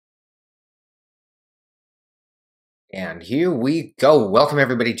And here we go. Welcome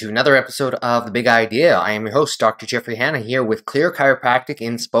everybody to another episode of The Big Idea. I am your host, Dr. Jeffrey Hanna, here with Clear Chiropractic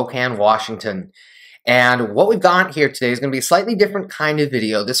in Spokane, Washington. And what we've got here today is going to be a slightly different kind of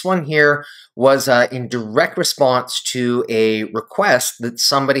video. This one here was in direct response to a request that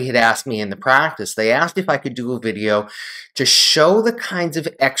somebody had asked me in the practice. They asked if I could do a video to show the kinds of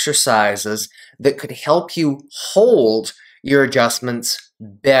exercises that could help you hold your adjustments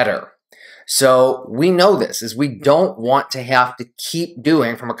better. So we know this is we don't want to have to keep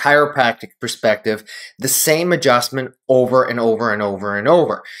doing, from a chiropractic perspective, the same adjustment over and over and over and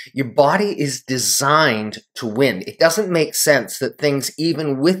over. Your body is designed to win. It doesn't make sense that things,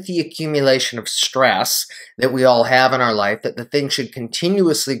 even with the accumulation of stress that we all have in our life, that the thing should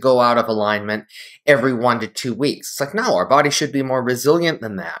continuously go out of alignment every 1 to 2 weeks. It's like, no, our body should be more resilient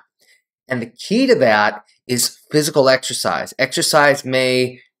than that. And the key to that is physical exercise. Exercise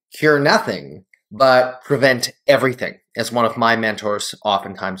may cure nothing, but prevent everything, as one of my mentors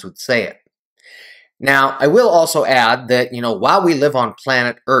oftentimes would say it. Now, I will also add that, while we live on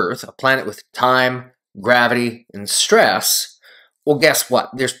planet Earth, a planet with time, gravity, and stress, well, guess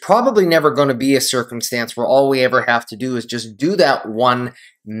what? There's probably never going to be a circumstance where all we ever have to do is just do that one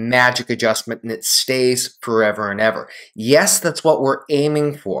magic adjustment and it stays forever and ever. Yes, that's what we're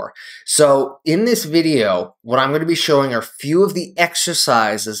aiming for. So in this video, what I'm going to be showing are a few of the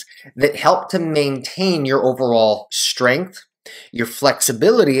exercises that help to maintain your overall strength, your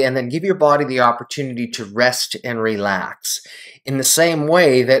flexibility, and then give your body the opportunity to rest and relax. In the same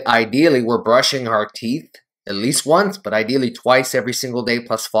way that ideally we're brushing our teeth at least once, but ideally twice every single day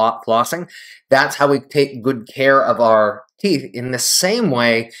plus flossing. That's how we take good care of our teeth. In the same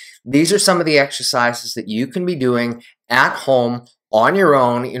way, these are some of the exercises that you can be doing at home on your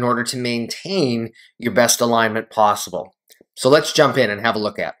own in order to maintain your best alignment possible. So let's jump in and have a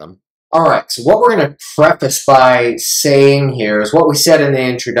look at them. All right, so what we're going to preface by saying here is what we said in the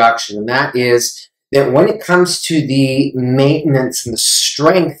introduction, and that is that when it comes to the maintenance and the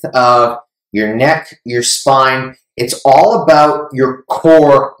strength of your neck, your spine, it's all about your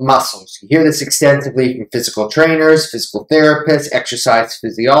core muscles. You hear this extensively from physical trainers, physical therapists, exercise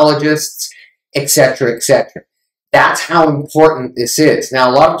physiologists, etc., etc. That's how important this is. Now,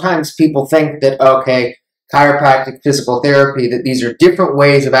 a lot of times people think that, okay, chiropractic, physical therapy, that these are different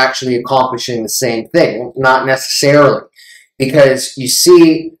ways of actually accomplishing the same thing. Not necessarily. Because you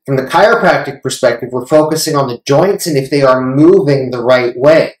see, from the chiropractic perspective, we're focusing on the joints and if they are moving the right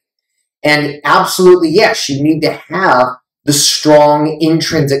way. And absolutely, yes, you need to have the strong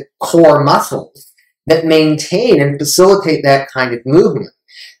intrinsic core muscles that maintain and facilitate that kind of movement.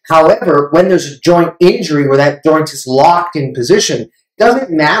 However, when there's a joint injury where that joint is locked in position, it doesn't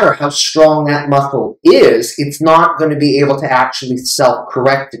matter how strong that muscle is, it's not going to be able to actually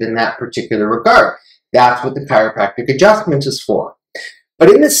self-correct it in that particular regard. That's what the chiropractic adjustment is for. But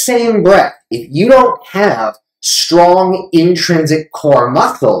in the same breath, if you don't have strong intrinsic core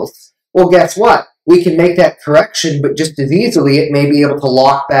muscles, well, guess what? We can make that correction, but just as easily it may be able to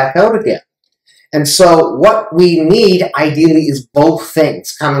lock back out again. And so what we need, ideally, is both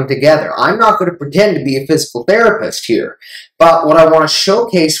things coming together. I'm not going to pretend to be a physical therapist here, but what I want to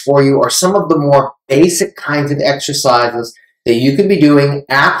showcase for you are some of the more basic kinds of exercises that you can be doing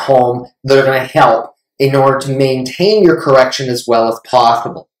at home that are going to help in order to maintain your correction as well as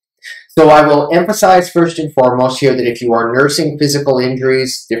possible. So I will emphasize first and foremost here that if you are nursing physical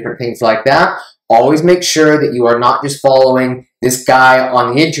injuries, different things like that, always make sure that you are not just following this guy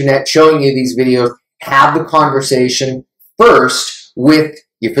on the internet showing you these videos. Have the conversation first with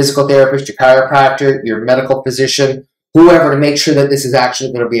your physical therapist, your chiropractor, your medical physician, whoever, to make sure that this is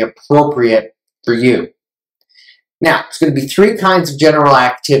actually going to be appropriate for you. Now, it's going to be 3 kinds of general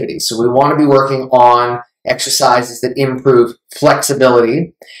activities. So we want to be working on exercises that improve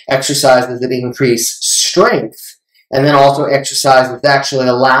flexibility, exercises that increase strength, and then also exercises that actually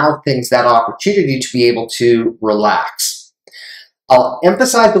allow things that opportunity to be able to relax. I'll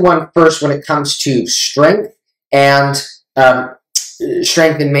emphasize the one first when it comes to strength and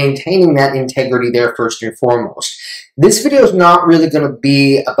maintaining that integrity there first and foremost. This video is not really going to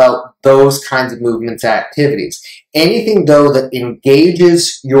be about those kinds of movements activities. Anything, though, that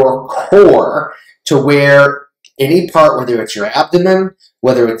engages your core to where any part, whether it's your abdomen,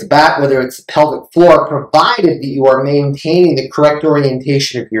 whether it's back, whether it's the pelvic floor, provided that you are maintaining the correct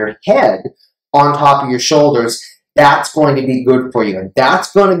orientation of your head on top of your shoulders, that's going to be good for you. And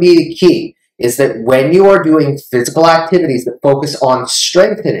that's going to be the key, is that when you are doing physical activities that focus on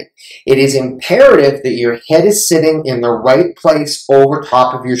strengthening, it is imperative that your head is sitting in the right place over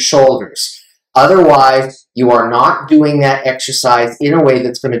top of your shoulders. Otherwise, you are not doing that exercise in a way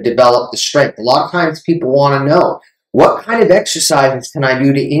that's going to develop the strength. A lot of times people want to know, What kind of exercises can I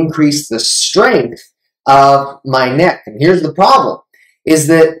do to increase the strength of my neck? And here's the problem, is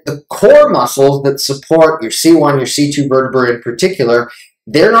that the core muscles that support your C1, your C2 vertebrae in particular,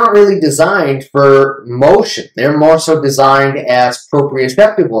 they're not really designed for motion. They're more so designed as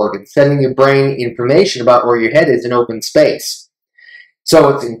proprioceptive organs, sending your brain information about where your head is in open space. So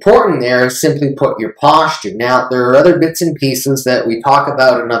what's important there is simply put your posture. Now, there are other bits and pieces that we talk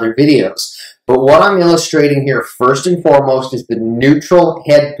about in other videos, but what I'm illustrating here first and foremost is the neutral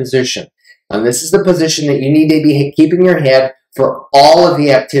head position. And this is the position that you need to be keeping your head for all of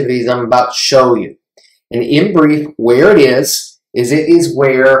the activities I'm about to show you. And in brief, where it is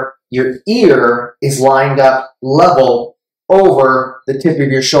where your ear is lined up level over the tip of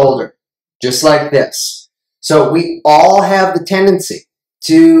your shoulder, just like this. So we all have the tendency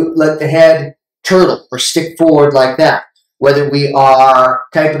to let the head turtle or stick forward like that. Whether we are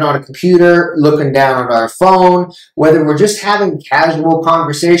typing on a computer, looking down at our phone, whether we're just having casual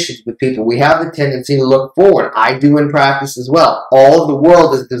conversations with people, we have the tendency to look forward. I do in practice as well. All of the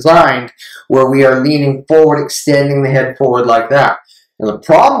world is designed where we are leaning forward, extending the head forward like that. And the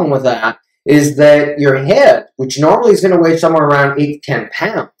problem with that is that your head, which normally is going to weigh somewhere around 8 to 10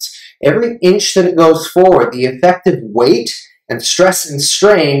 pounds, every inch that it goes forward, the effective weight and stress and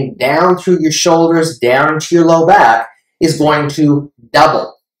strain down through your shoulders, down into your low back, is going to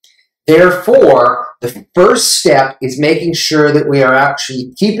double. Therefore, the first step is making sure that we are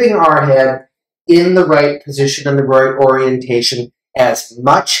actually keeping our head in the right position and the right orientation as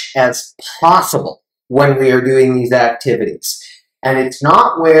much as possible when we are doing these activities. And it's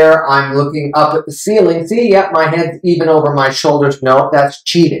not where I'm looking up at the ceiling. See, yep, my head's even over my shoulders. No, that's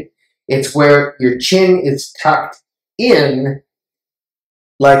cheating. It's where your chin is tucked in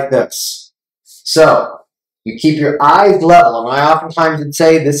like this. So you keep your eyes level, and I oftentimes would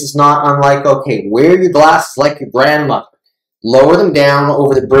say this is not unlike, okay, wear your glasses like your grandmother. Lower them down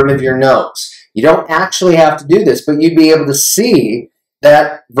over the brim of your nose. You don't actually have to do this, but you'd be able to see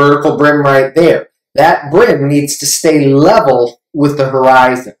that vertical brim right there. That brim needs to stay level with the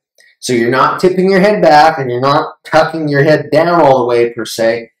horizon. So you're not tipping your head back, and you're not tucking your head down all the way per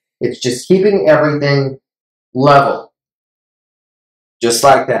se. It's just keeping everything level. Just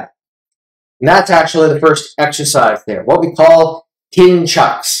like that. And that's actually the first exercise there, what we call chin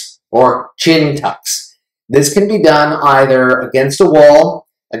chucks or chin tucks. This can be done either against a wall,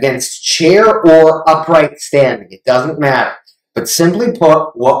 against a chair, or upright standing. It doesn't matter. But simply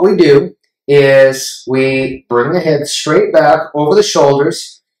put, what we do is we bring the head straight back over the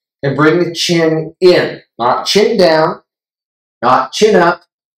shoulders and bring the chin in. Not chin down, not chin up,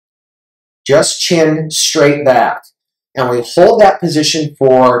 just chin straight back. And we hold that position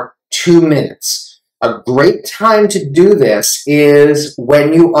for 2 minutes. A great time to do this is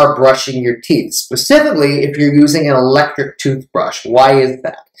when you are brushing your teeth, specifically if you're using an electric toothbrush. Why is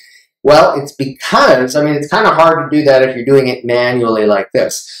that? Well, it's because, it's kind of hard to do that if you're doing it manually like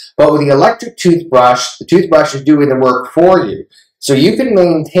this. But with the electric toothbrush, the toothbrush is doing the work for you. So you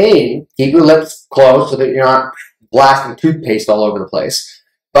can keep your lips closed so that you're not blasting toothpaste all over the place.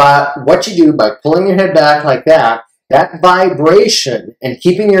 But what you do by pulling your head back like that, that vibration and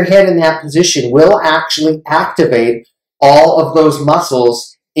keeping your head in that position will actually activate all of those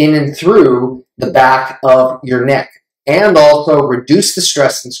muscles in and through the back of your neck, and also reduce the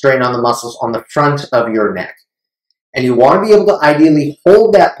stress and strain on the muscles on the front of your neck. And you want to be able to ideally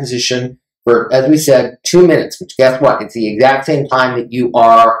hold that position for, as we said, 2 minutes, which guess what? It's the exact same time that you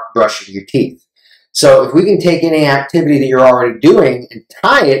are brushing your teeth. So if we can take any activity that you're already doing and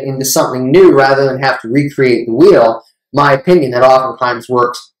tie it into something new rather than have to recreate the wheel, my opinion, that oftentimes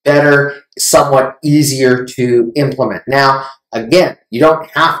works better, somewhat easier to implement. Now, again, you don't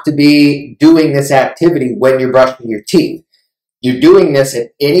have to be doing this activity when you're brushing your teeth. You're doing this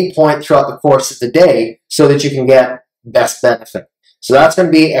at any point throughout the course of the day so that you can get best benefit. So that's going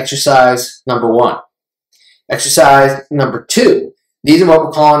to be exercise number 1. Exercise number 2. These are what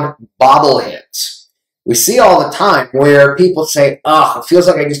we're calling bobbleheads. We see all the time where people say, oh, it feels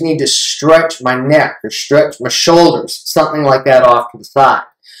like I just need to stretch my neck or stretch my shoulders, something like that off to the side.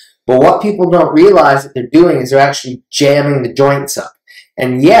 But what people don't realize that they're doing is they're actually jamming the joints up.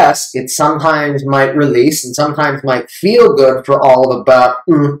 And yes, it sometimes might release and sometimes might feel good for all of about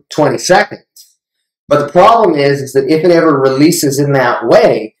 20 seconds. But the problem is that if it ever releases in that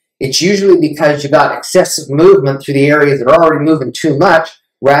way, it's usually because you got excessive movement through the areas that are already moving too much,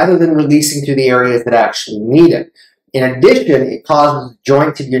 rather than releasing to the areas that actually need it. In addition, it causes the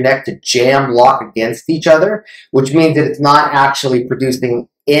joints of your neck to jam lock against each other, which means that it's not actually producing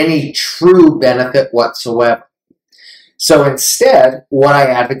any true benefit whatsoever. So instead, what I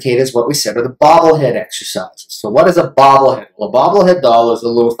advocate is what we said are the bobblehead exercises. So what is a bobblehead? Well, a bobblehead doll is a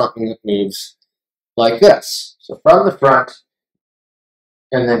little something that moves like this. So from the front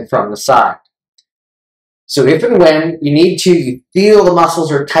and then from the side. So if and when you feel the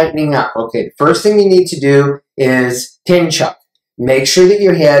muscles are tightening up. Okay, the first thing you need to do is chin chuck. Make sure that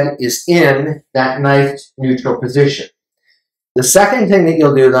your head is in that nice neutral position. The second thing that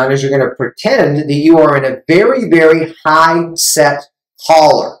you'll do then is you're going to pretend that you are in a very, very high set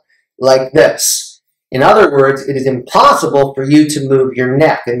collar, like this. In other words, it is impossible for you to move your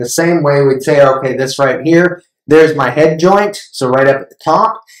neck. In the same way we'd say, okay, this right here, there's my head joint, so right up at the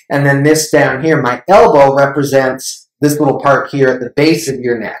top, and then this down here, my elbow represents this little part here at the base of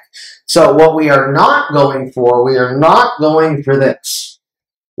your neck. So what we are not going for this,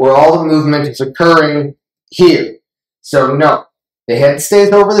 where all the movement is occurring here. So no, the head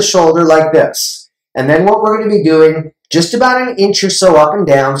stays over the shoulder like this. And then what we're going to be doing, just about an inch or so up and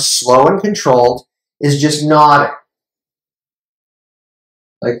down, slow and controlled, is just nodding.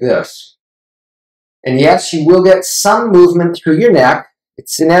 Like this. And yes, you will get some movement through your neck.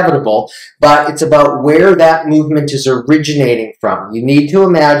 It's inevitable, but it's about where that movement is originating from. You need to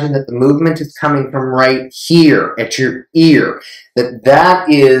imagine that the movement is coming from right here at your ear, that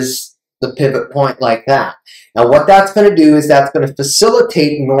is the pivot point like that. Now what that's going to do is that's going to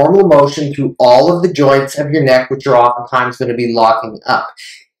facilitate normal motion through all of the joints of your neck, which are oftentimes going to be locking up,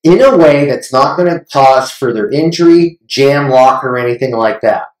 in a way that's not going to cause further injury, jam lock, or anything like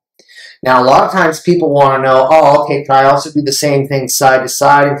that. Now, a lot of times people want to know, oh, okay, can I also do the same thing side to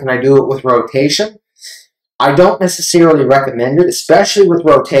side, and can I do it with rotation? I don't necessarily recommend it, especially with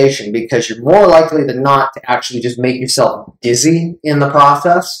rotation, because you're more likely than not to actually just make yourself dizzy in the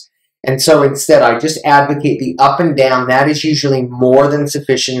process. And so instead, I just advocate the up and down. That is usually more than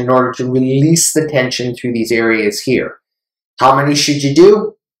sufficient in order to release the tension through these areas here. How many should you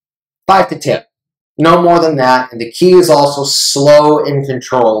do? 5 to 10. No more than that. And the key is also slow and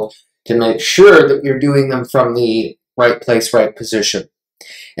controlled, to make sure that you're doing them from the right place, right position.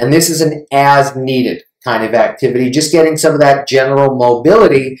 And this is an as-needed kind of activity, just getting some of that general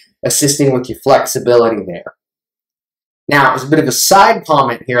mobility, assisting with your flexibility there. Now, as a bit of a side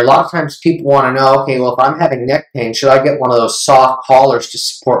comment here, a lot of times people want to know, okay, well, if I'm having neck pain, should I get one of those soft collars to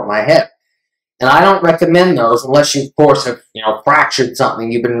support my head? And I don't recommend those unless you, of course, have, fractured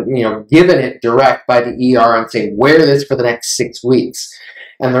something. You've been, given it direct by the ER and say, wear this for the next 6 weeks.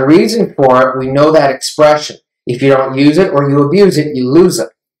 And the reason for it, we know that expression. If you don't use it or you abuse it, you lose it.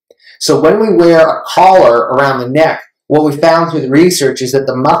 So when we wear a collar around the neck, what we found through the research is that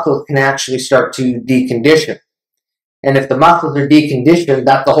the muscles can actually start to decondition. And if the muscles are deconditioned,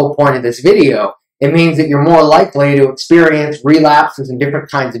 that's the whole point of this video, it means that you're more likely to experience relapses and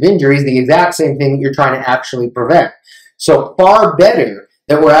different kinds of injuries, the exact same thing that you're trying to actually prevent. So far better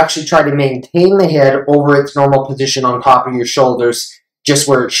that we're actually trying to maintain the head over its normal position on top of your shoulders, just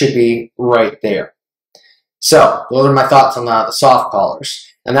where it should be, right there. So, those are my thoughts on the soft collars.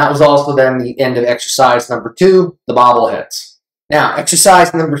 And that was also then the end of exercise number 2, the bobbleheads. Now,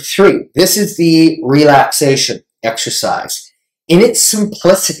 exercise number 3. This is the relaxation exercise. In its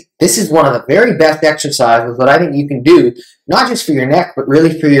simplicity, this is one of the very best exercises that I think you can do, not just for your neck, but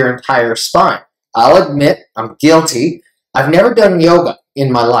really for your entire spine. I'll admit, I'm guilty. I've never done yoga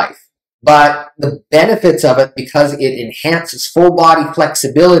in my life. But the benefits of it, because it enhances full body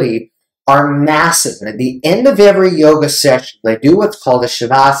flexibility, are massive. And at the end of every yoga session, they do what's called a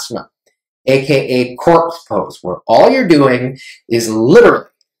shavasana, aka corpse pose, where all you're doing is literally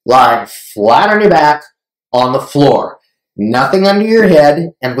lying flat on your back on the floor. Nothing under your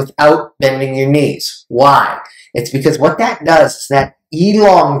head and without bending your knees. Why? It's because what that does is that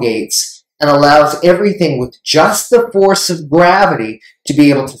elongates and allows everything with just the force of gravity to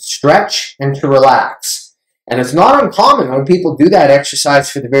be able to stretch and to relax. And it's not uncommon when people do that exercise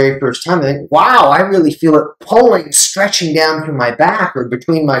for the very first time. They think, wow, I really feel it pulling, stretching down through my back or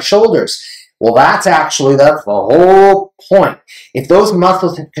between my shoulders. Well, that's the whole point. If those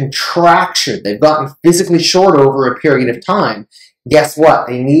muscles have contractured, they've gotten physically short over a period of time, guess what?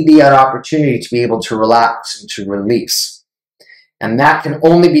 They need the opportunity to be able to relax and to release. And that can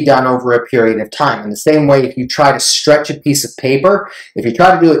only be done over a period of time. In the same way, if you try to stretch a piece of paper, if you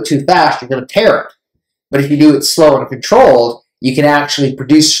try to do it too fast, you're going to tear it. But if you do it slow and controlled, you can actually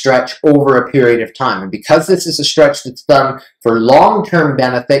produce stretch over a period of time. And because this is a stretch that's done for long-term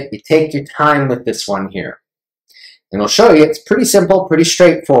benefit, you take your time with this one here. And I'll show you, it's pretty simple, pretty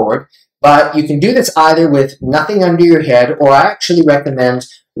straightforward. But you can do this either with nothing under your head, or I actually recommend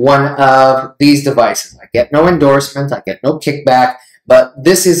one of these devices. I get no endorsement, I get no kickback, But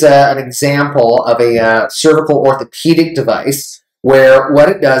this is an example of a cervical orthopedic device where what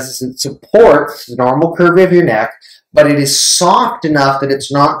it does is it supports the normal curve of your neck, but it is soft enough that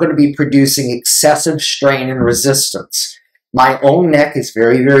it's not going to be producing excessive strain and resistance. My own neck is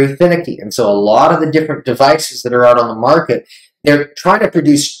very, very finicky, and so a lot of the different devices that are out on the market, they're trying to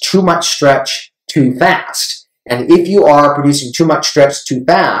produce too much stretch too fast. And if you are producing too much stretch too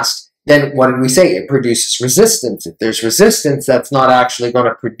fast, then what did we say? It produces resistance. If there's resistance, that's not actually going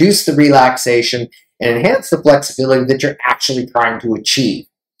to produce the relaxation and enhance the flexibility that you're actually trying to achieve.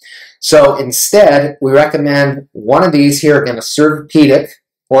 So instead, we recommend one of these here, again, a Cervical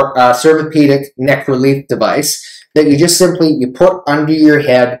neck relief device that you just simply put under your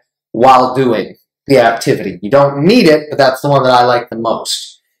head while doing the activity. You don't need it, but that's the one that I like the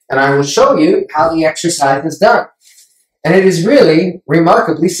most. And I will show you how the exercise is done. And it is really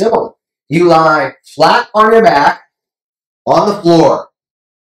remarkably similar. You lie flat on your back on the floor,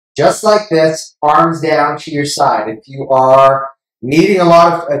 just like this, arms down to your side. If you are needing a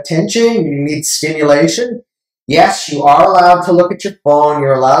lot of attention, you need stimulation, yes, you are allowed to look at your phone,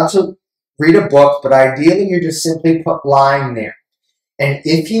 you're allowed to read a book, but ideally you're just simply lying there. And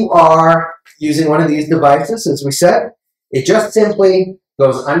if you are using one of these devices, as we said, it just simply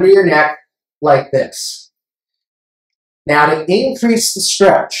goes under your neck like this. Now, to increase the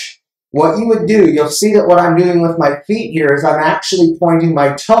stretch, what you would do, you'll see that what I'm doing with my feet here is I'm actually pointing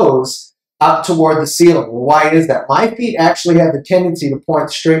my toes up toward the ceiling. Why is that? My feet actually have the tendency to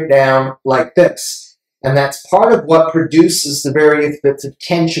point straight down like this. And that's part of what produces the various bits of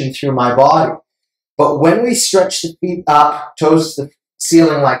tension through my body. But when we stretch the feet up, toes to the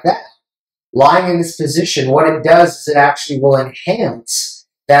ceiling like that, lying in this position, what it does is it actually will enhance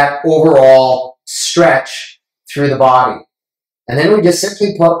that overall stretch through the body. And then we just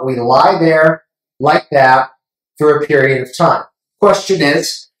simply we lie there like that for a period of time. Question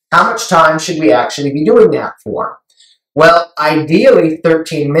is, how much time should we actually be doing that for? Well, ideally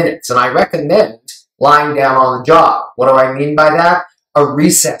 13 minutes, and I recommend lying down on the job. What do I mean by that? A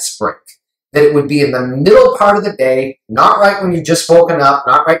recess break. That it would be in the middle part of the day, not right when you've just woken up,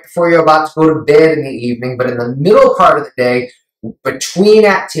 not right before you're about to go to bed in the evening, but in the middle part of the day, between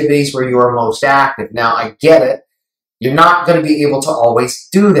activities where you are most active. Now, I get it. You're not going to be able to always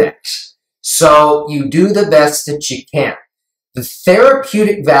do that. So you do the best that you can. The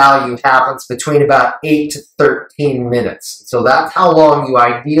therapeutic value happens between about 8 to 13 minutes. So that's how long you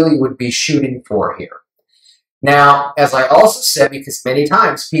ideally would be shooting for here. Now, as I also said, because many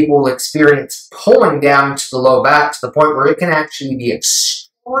times people will experience pulling down to the low back to the point where it can actually be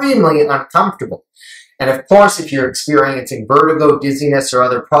extremely uncomfortable. And of course, if you're experiencing vertigo, dizziness, or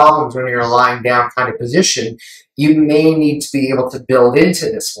other problems when you're in a lying down kind of position, you may need to be able to build into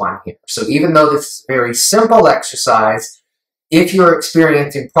this one here. So even though this is a very simple exercise, if you're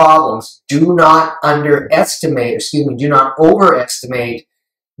experiencing problems, do not overestimate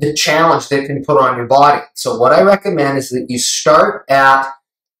the challenge that it can put on your body. So what I recommend is that you start at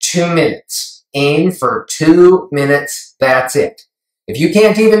 2 minutes. Aim for 2 minutes, that's it. If you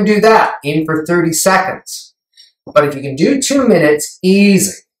can't even do that, aim for 30 seconds. But if you can do 2 minutes,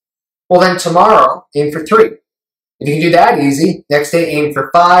 easy. Well, then tomorrow, aim for 3. If you can do that easy, next day aim for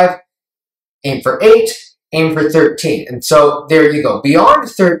 5, aim for 8, aim for 13. And so there you go. Beyond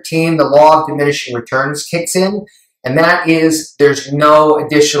 13, the law of diminishing returns kicks in, and that is there's no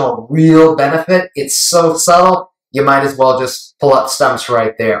additional real benefit. It's so subtle, you might as well just pull up stumps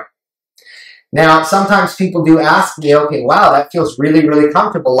right there. Now, sometimes people do ask me, okay, wow, that feels really, really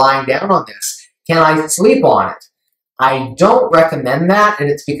comfortable lying down on this. Can I sleep on it? I don't recommend that, and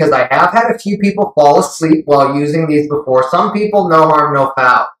it's because I have had a few people fall asleep while using these before. Some people, no harm, no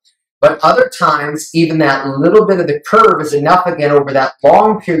foul. But other times, even that little bit of the curve is enough again over that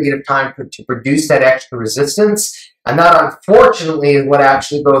long period of time to produce that extra resistance. And that, unfortunately, is what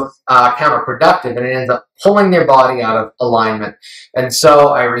actually goes counterproductive, and it ends up pulling their body out of alignment. And so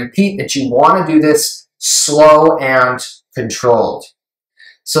I repeat that you want to do this slow and controlled.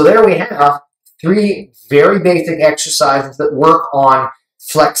 So there we have 3 very basic exercises that work on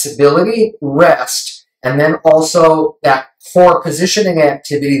flexibility, rest, and then also that core positioning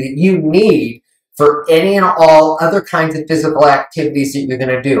activity that you need for any and all other kinds of physical activities that you're going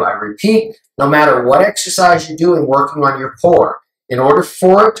to do. I repeat, no matter what exercise you're doing working on your core, in order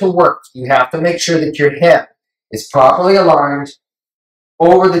for it to work, you have to make sure that your head is properly aligned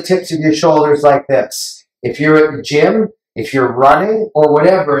over the tips of your shoulders like this. If you're at the gym, if you're running or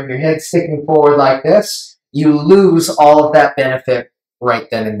whatever, and your head's sticking forward like this, you lose all of that benefit right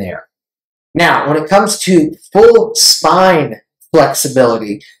then and there. Now, when it comes to full spine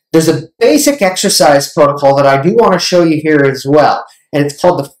flexibility, there's a basic exercise protocol that I do want to show you here as well. And it's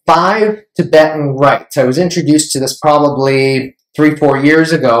called the 5 Tibetan Rites. I was introduced to this probably 3-4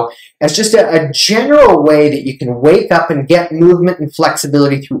 years ago as just a general way that you can wake up and get movement and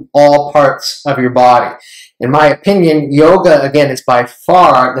flexibility through all parts of your body. In my opinion, yoga, again, is by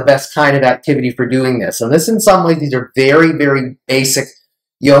far the best kind of activity for doing this. And this, in some ways, these are very, very basic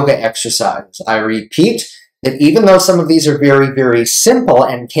yoga exercises. I repeat that even though some of these are very, very simple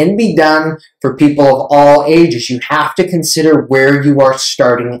and can be done for people of all ages, you have to consider where you are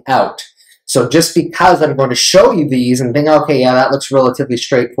starting out. So just because I'm going to show you these and think, okay, yeah, that looks relatively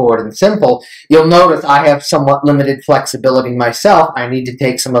straightforward and simple, you'll notice I have somewhat limited flexibility myself. I need to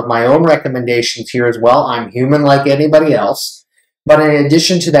take some of my own recommendations here as well. I'm human like anybody else. But in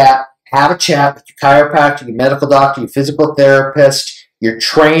addition to that, have a chat with your chiropractor, your medical doctor, your physical therapist, your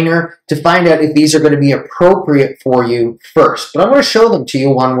trainer, to find out if these are going to be appropriate for you first. But I'm going to show them to you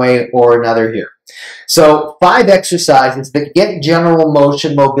one way or another here. So 5 exercises that get general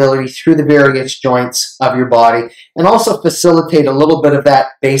motion mobility through the various joints of your body and also facilitate a little bit of that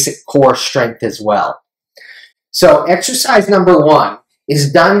basic core strength as well. So exercise number 1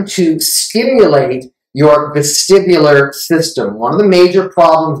 is done to stimulate your vestibular system. One of the major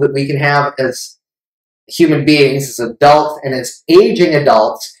problems that we can have as human beings, as adults and as aging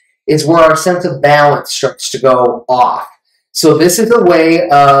adults, is where our sense of balance starts to go off. So this is a way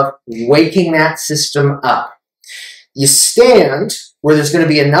of waking that system up. You stand where there's going to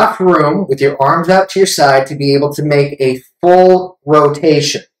be enough room with your arms out to your side to be able to make a full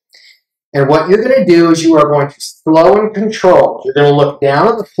rotation. And what you're going to do is you are going to slow and control. You're going to look down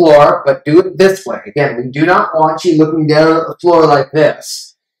at the floor, but do it this way. Again, we do not want you looking down at the floor like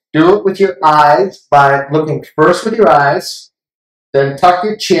this. Do it with your eyes by looking first with your eyes, then tuck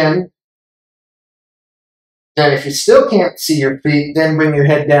your chin. And if you still can't see your feet, then bring your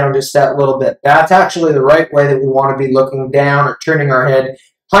head down just that little bit. That's actually the right way that we want to be looking down or turning our head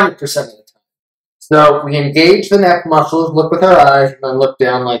 100% of the time. So we engage the neck muscles, look with our eyes, and then look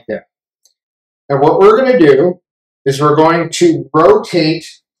down like that. And what we're going to do is we're going to rotate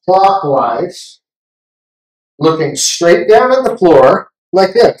clockwise, looking straight down at the floor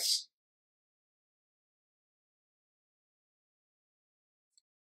like this.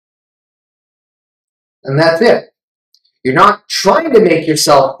 And that's it. You're not trying to make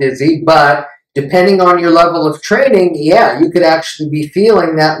yourself dizzy, but depending on your level of training, yeah, you could actually be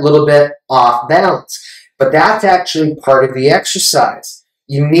feeling that little bit off balance. But that's actually part of the exercise.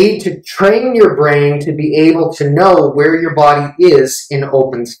 You need to train your brain to be able to know where your body is in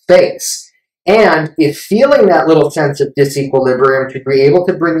open space. And if feeling that little sense of disequilibrium, to be able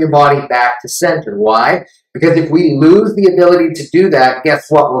to bring your body back to center. Why? Because if we lose the ability to do that, guess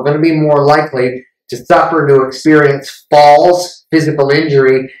what? We're going to be more likely to suffer, to experience falls, physical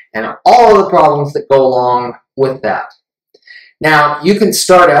injury, and all of the problems that go along with that. Now, you can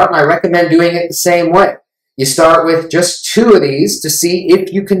start out, and I recommend doing it the same way. You start with just 2 of these to see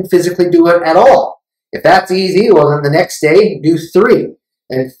if you can physically do it at all. If that's easy, well, then the next day, do 3,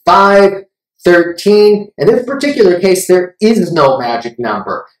 and 5, 13. In this particular case, there is no magic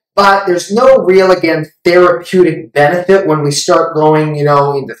number. But there's no real, again, therapeutic benefit when we start going,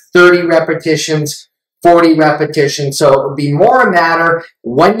 into 30 repetitions, 40 repetitions. So it would be more a matter,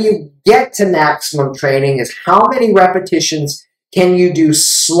 when you get to maximum training, is how many repetitions can you do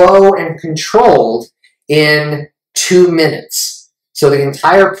slow and controlled in 2 minutes. So the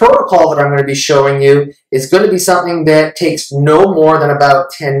entire protocol that I'm going to be showing you is going to be something that takes no more than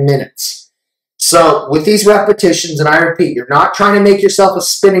about 10 minutes. So with these repetitions, and I repeat, you're not trying to make yourself a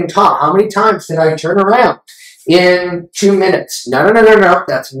spinning top. How many times did I turn around in 2 minutes? No, no, no, no, no.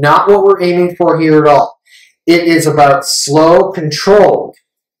 That's not what we're aiming for here at all. It is about slow, controlled.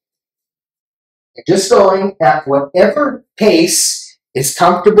 Just going at whatever pace is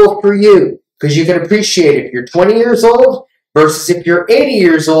comfortable for you. Because you can appreciate it. If you're 20 years old versus if you're 80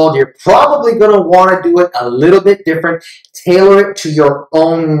 years old, you're probably going to want to do it a little bit different. Tailor it to your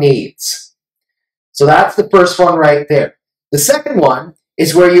own needs. So that's the first one right there. The second one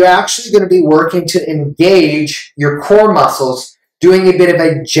is where you're actually going to be working to engage your core muscles, doing a bit of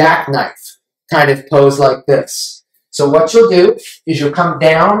a jackknife kind of pose like this. So what you'll do is you'll come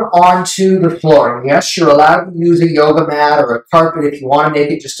down onto the floor. And yes, you're allowed to use a yoga mat or a carpet if you want to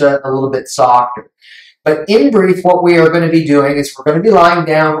make it just a little bit softer. But in brief, what we are going to be doing is we're going to be lying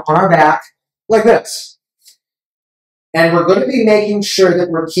down on our back like this. And we're going to be making sure that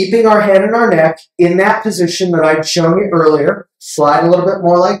we're keeping our head and our neck in that position that I'd shown you earlier. Slide a little bit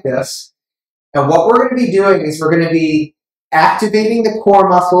more like this. And what we're going to be doing is we're going to be activating the core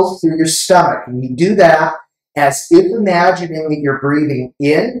muscles through your stomach. And you do that as if imagining that you're breathing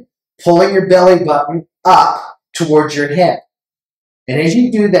in, pulling your belly button up towards your head. And as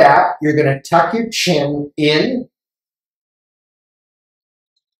you do that, you're going to tuck your chin in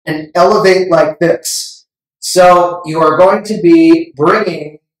and elevate like this. So you are going to be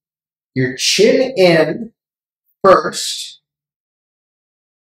bringing your chin in first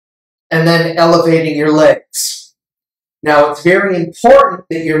and then elevating your legs. Now, what's very important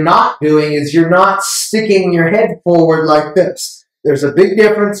that you're not doing is you're not sticking your head forward like this. There's a big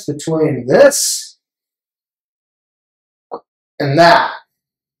difference between this and that.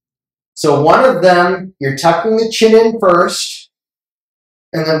 So one of them, you're tucking the chin in first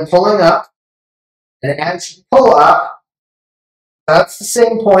and then pulling up. And as you pull up, that's the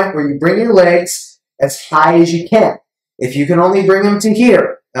same point where you bring your legs as high as you can. If you can only bring them to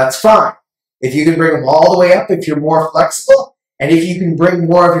here, that's fine. If you can bring them all the way up, if you're more flexible, and if you can bring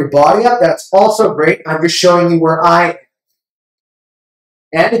more of your body up, that's also great. I'm just showing you where I am.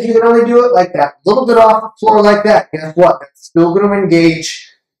 And if you can only do it like that, a little bit off the floor like that, guess what? That's still going to engage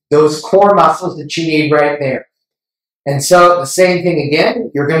those core muscles that you need right there. And so the same thing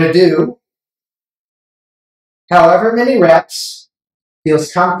again, you're going to do however many reps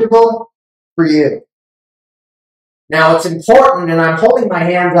feels comfortable for you. Now it's important, and I'm holding my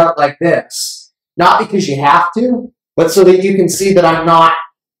hands out like this, not because you have to, but so that you can see that I'm not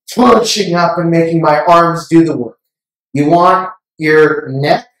pushing up and making my arms do the work. You want your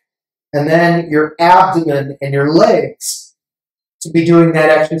neck and then your abdomen and your legs to be doing that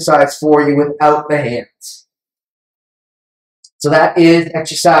exercise for you without the hands. So that is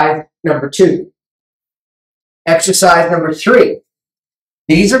exercise number 2. Exercise number 3.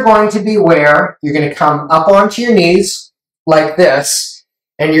 These are going to be where you're going to come up onto your knees like this,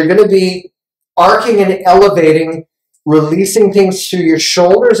 and you're going to be arcing and elevating, releasing things through your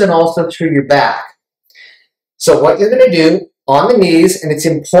shoulders and also through your back. So what you're going to do on the knees, and it's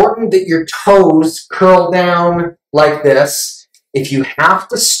important that your toes curl down like this. If you have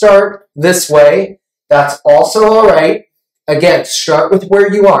to start this way, that's also all right. Again, start with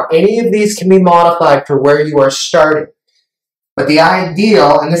where you are. Any of these can be modified for where you are starting. But the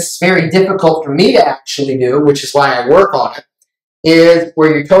ideal, and this is very difficult for me to actually do, which is why I work on it, is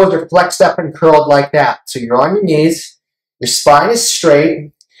where your toes are flexed up and curled like that. So you're on your knees, your spine is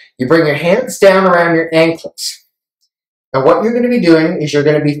straight, you bring your hands down around your ankles. Now what you're going to be doing is you're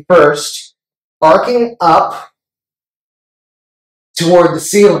going to be first arcing up toward the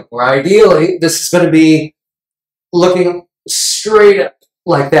ceiling, where ideally this is going to be looking straight up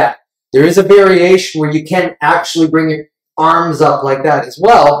like that. There is a variation where you can actually bring your arms up like that as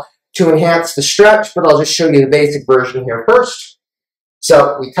well to enhance the stretch, but I'll just show you the basic version here first.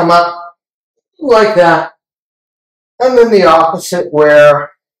 So we come up like that, and then the opposite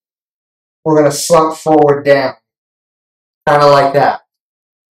where we're going to slump forward down, kind of like that.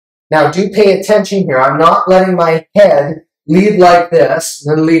 Now do pay attention here. I'm not letting my head lead like this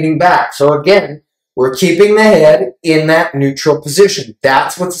and then leaning back. So again, we're keeping the head in that neutral position.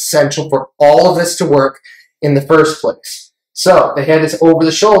 That's what's essential for all of this to work in the first place. So the head is over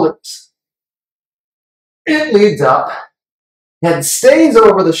the shoulders. It leads up. Head stays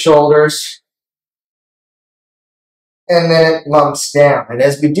over the shoulders. And then it lumps down. And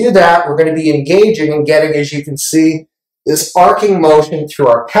as we do that, we're going to be engaging and getting, as you can see, this arcing motion through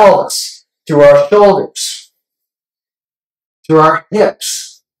our pelvis, through our shoulders, through our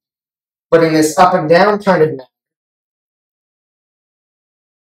hips. But in this up and down kind of manner,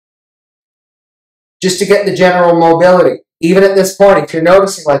 just to get the general mobility. Even at this point, if you're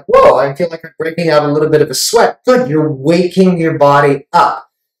noticing like, whoa, I feel like I'm breaking out a little bit of a sweat, good, you're waking your body up.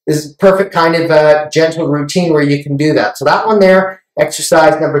 This is a perfect kind of a gentle routine where you can do that. So that one there,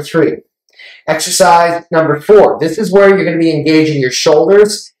 exercise number 3. Exercise number 4, this is where you're going to be engaging your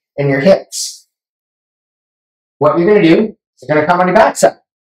shoulders and your hips. What you're going to do, you're going to come on your backside.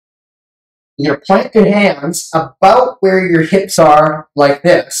 You're going to plant your hands about where your hips are like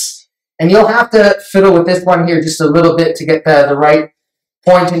this. And you'll have to fiddle with this one here just a little bit to get the right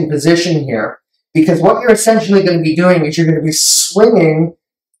pointing position here. Because what you're essentially going to be doing is you're going to be swinging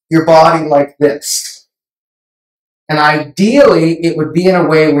your body like this. And ideally, it would be in a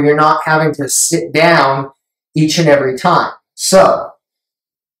way where you're not having to sit down each and every time. So,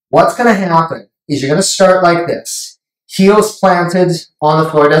 what's going to happen is you're going to start like this. Heels planted on the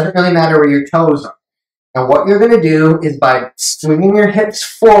floor. It doesn't really matter where your toes are. And what you're going to do is by swinging your hips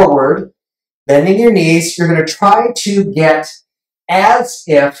forward, bending your knees, you're going to try to get as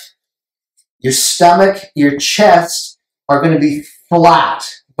if your stomach, your chest are going to be flat.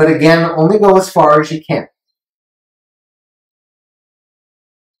 But again, only go as far as you can.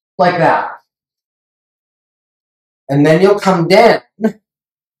 Like that. And then you'll come down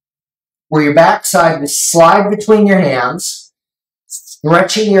where your backside will slide between your hands,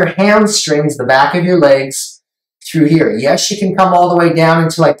 stretching your hamstrings, the back of your legs, through here. Yes, you can come all the way down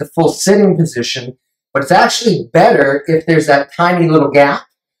into like the full sitting position, but it's actually better if there's that tiny little gap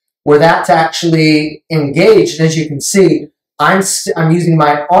where that's actually engaged. And as you can see, I'm using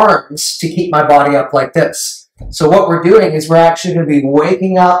my arms to keep my body up like this. So what we're doing is we're actually going to be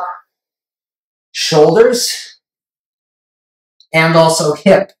waking up shoulders and also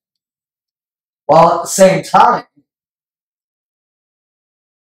hip, while at the same time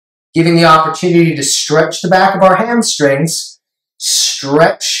giving the opportunity to stretch the back of our hamstrings,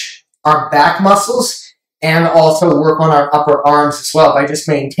 stretch our back muscles, and also work on our upper arms as well by just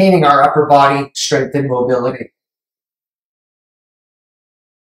maintaining our upper body strength and mobility.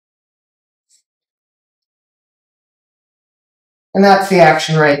 And that's the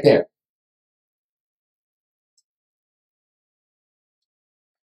action right there.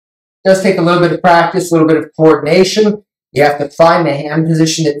 It does take a little bit of practice, a little bit of coordination. You have to find the hand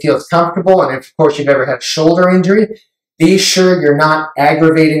position that feels comfortable. And if, of course, you've ever had a shoulder injury, be sure you're not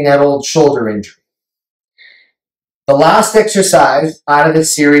aggravating that old shoulder injury. The last exercise out of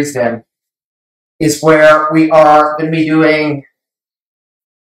this series then is where we are going to be doing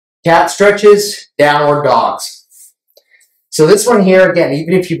cat stretches, downward dogs. So this one here, again,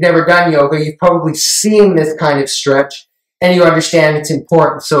 even if you've never done yoga, you've probably seen this kind of stretch and you understand it's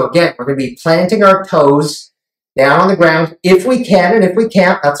important. So again, we're going to be planting our toes down on the ground if we can, and if we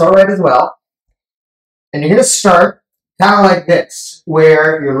can't, that's all right as well. And you're going to start kind of like this,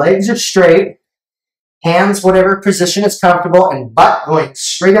 where your legs are straight, hands whatever position is comfortable, and butt going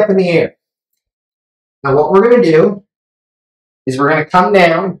straight up in the air. Now what we're going to do is we're going to come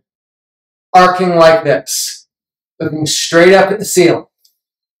down, arcing like this, looking straight up at the ceiling.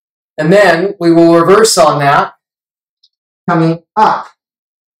 And then we will reverse on that, coming up.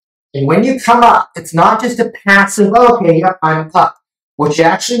 And when you come up, it's not just a passive, okay, yep, I'm up. What you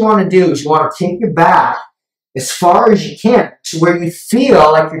actually want to do is you want to take your back as far as you can to where you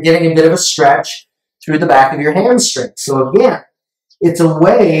feel like you're getting a bit of a stretch through the back of your hamstring. So again, it's a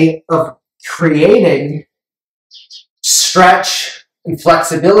way of creating stretch and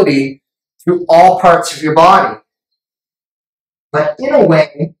flexibility through all parts of your body, but in a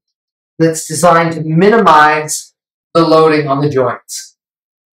way that's designed to minimize the loading on the joints.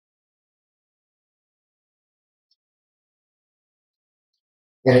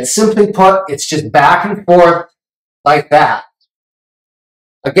 And it's simply put, it's just back and forth like that.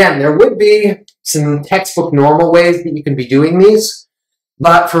 Again, there would be some textbook normal ways that you can be doing these,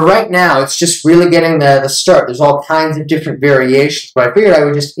 but for right now, it's just really getting the start. There's all kinds of different variations, but I figured I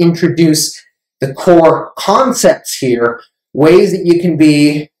would just introduce the core concepts here, ways that you can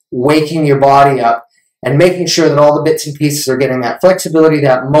be waking your body up and making sure that all the bits and pieces are getting that flexibility,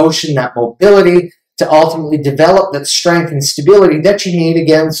 that motion, that mobility, to ultimately develop that strength and stability that you need,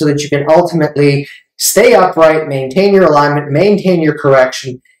 again, so that you can ultimately stay upright, maintain your alignment, maintain your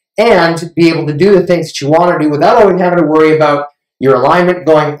correction, and be able to do the things that you want to do without always having to worry about your alignment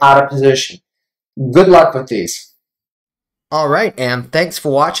going out of position. Good luck with these. Alright, and thanks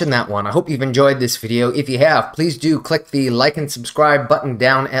for watching that one. I hope you've enjoyed this video. If you have, please do click the like and subscribe button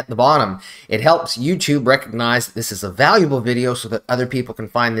down at the bottom. It helps YouTube recognize that this is a valuable video so that other people can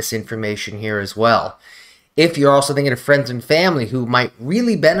find this information here as well. If you're also thinking of friends and family who might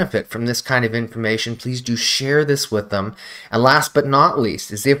really benefit from this kind of information, please do share this with them. And last but not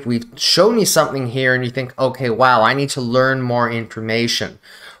least, is if we've shown you something here and you think, okay, wow, I need to learn more information,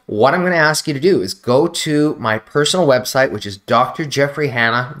 what I'm going to ask you to do is go to my personal website, which is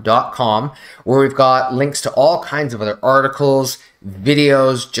drjeffreyhanna.com, where we've got links to all kinds of other articles,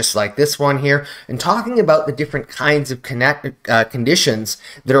 videos, just like this one here, and talking about the different kinds of conditions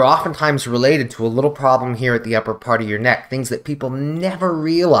that are oftentimes related to a little problem here at the upper part of your neck, things that people never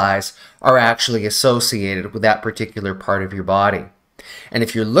realize are actually associated with that particular part of your body. And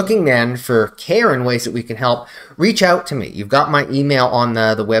if you're looking then for care and ways that we can help, reach out to me. You've got my email on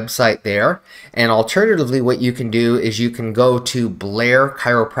the website there. And alternatively, what you can do is you can go to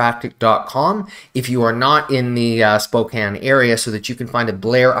blairchiropractic.com if you are not in the Spokane area, so that you can find a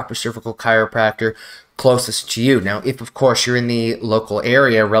Blair upper cervical chiropractor closest to you. Now, if of course you're in the local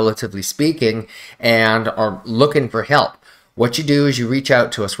area, relatively speaking, and are looking for help, what you do is you reach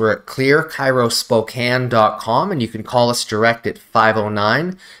out to us. We're at clearchirospokane.com, and you can call us direct at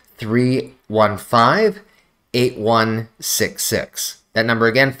 509-315-8166. That number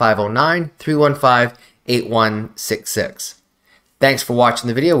again, 509-315-8166. Thanks for watching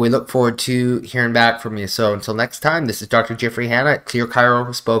the video. We look forward to hearing back from you. So until next time, this is Dr. Jeffrey Hanna at Clear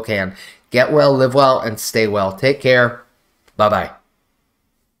Chiro Spokane. Get well, live well, and stay well. Take care. Bye-bye.